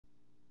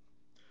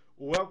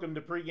Welcome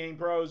to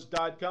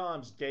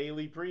PregamePros.com's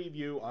Daily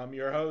Preview. I'm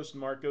your host,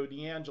 Marco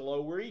D'Angelo,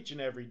 where each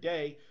and every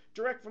day,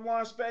 direct from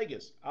Las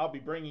Vegas, I'll be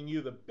bringing you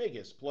the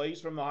biggest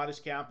plays from the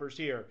hottest campers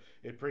here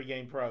at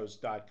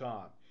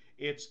PregamePros.com.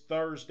 It's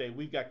Thursday.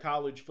 We've got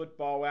college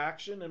football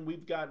action, and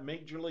we've got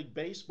Major League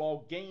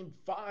Baseball Game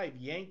 5,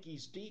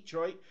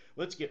 Yankees-Detroit.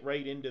 Let's get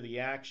right into the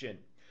action.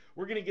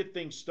 We're going to get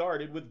things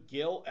started with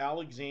Gil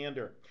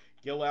Alexander.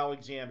 Gil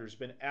Alexander's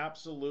been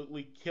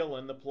absolutely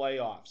killing the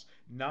playoffs.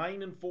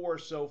 9-4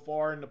 so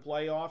far in the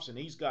playoffs, and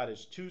he's got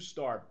his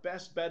two-star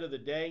best bet of the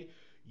day.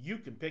 You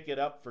can pick it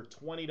up for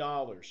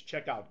 $20.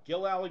 Check out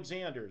Gil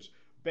Alexander's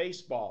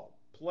baseball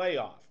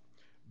playoff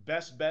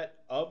best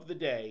bet of the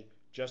day,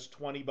 just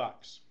 20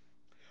 bucks.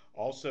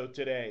 Also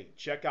today,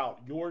 check out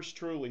yours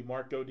truly,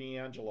 Marco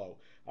D'Angelo.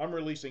 I'm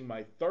releasing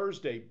my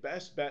Thursday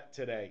best bet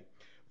today.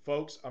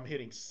 Folks, I'm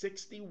hitting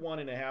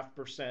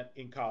 61.5%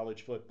 in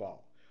college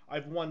football.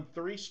 I've won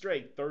 3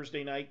 straight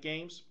Thursday night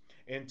games,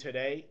 and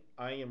today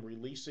I am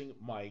releasing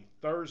my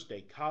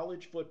Thursday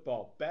college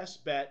football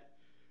best bet,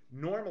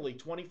 normally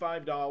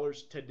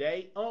 $25,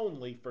 today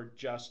only for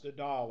just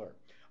 $1.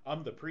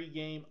 I'm the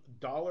pregame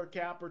dollar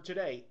capper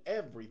today.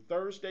 Every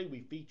Thursday we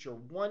feature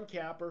one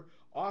capper,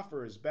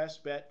 offer his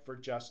best bet for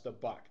just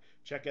 $1.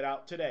 Check it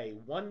out today,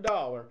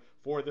 $1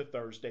 for the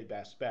Thursday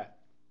best bet.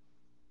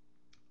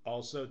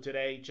 Also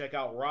today, check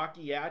out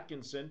Rocky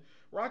Atkinson.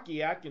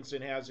 Rocky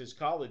Atkinson has his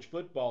college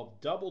football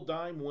double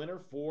dime winner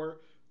for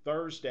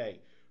Thursday.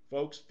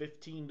 Folks,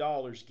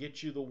 $15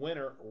 gets you the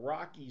winner.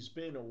 Rocky's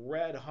been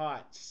red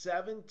hot,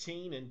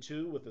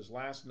 17-2 with his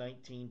last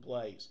 19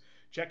 plays.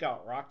 Check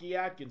out Rocky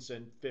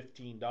Atkinson,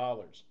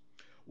 $15.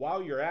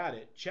 While you're at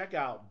it, check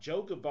out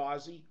Joe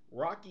Gavazzi,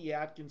 Rocky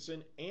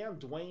Atkinson, and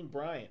Dwayne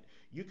Bryant.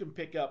 You can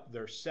pick up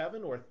their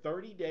 7 or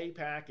 30-day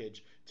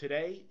package.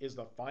 Today is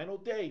the final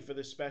day for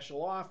this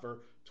special offer,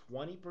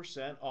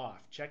 20% off.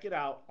 Check it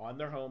out on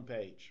their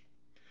homepage.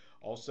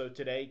 Also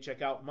today,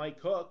 check out Mike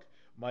Hook.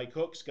 Mike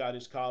Hook's got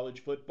his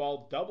college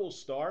football double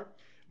star.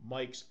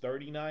 Mike's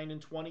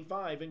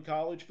 39-25 in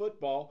college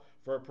football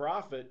for a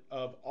profit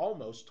of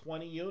almost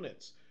 20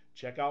 units.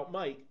 Check out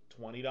Mike,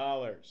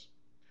 $20.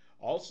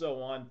 Also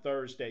on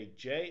Thursday,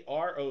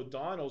 J.R.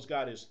 O'Donnell's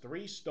got his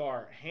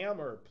 3-star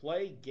Hammer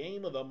Play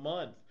Game of the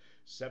Month.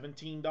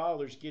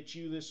 $17 gets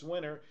you this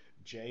winner.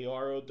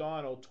 J.R.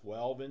 O'Donnell,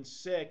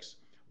 12-6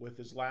 with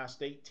his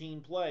last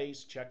 18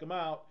 plays. Check him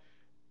out.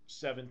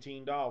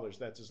 $17.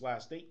 That's his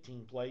last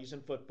 18 plays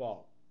in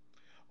football.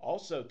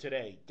 Also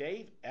today,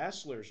 Dave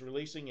Essler's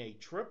releasing a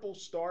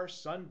triple-star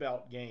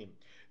Sunbelt game.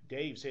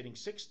 Dave's hitting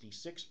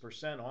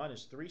 66% on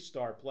his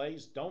 3-star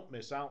plays. Don't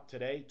miss out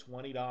today,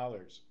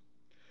 $20.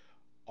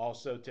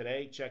 Also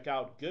today, check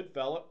out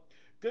Goodfella.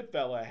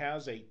 Goodfella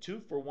has a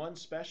 2-for-1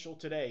 special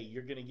today.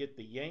 You're going to get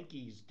the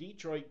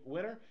Yankees-Detroit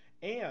winner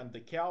and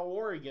the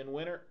Cal-Oregon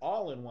winner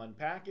all in one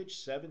package,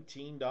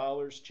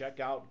 $17. Check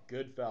out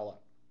Goodfella.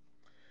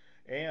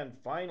 And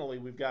finally,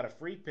 we've got a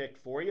free pick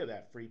for you.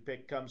 That free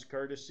pick comes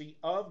courtesy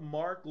of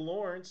Mark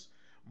Lawrence.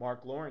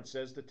 Mark Lawrence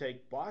says to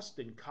take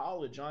Boston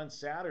College on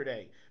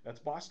Saturday. That's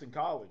Boston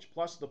College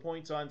plus the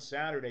points on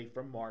Saturday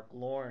from Mark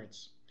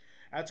Lawrence.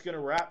 That's going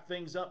to wrap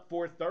things up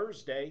for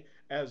Thursday.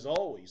 As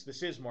always,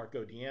 this is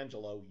Marco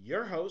D'Angelo,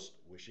 your host,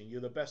 wishing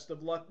you the best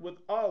of luck with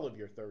all of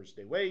your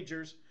Thursday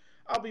wagers.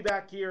 I'll be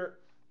back here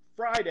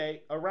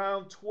Friday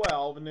around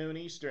 12 noon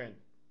Eastern.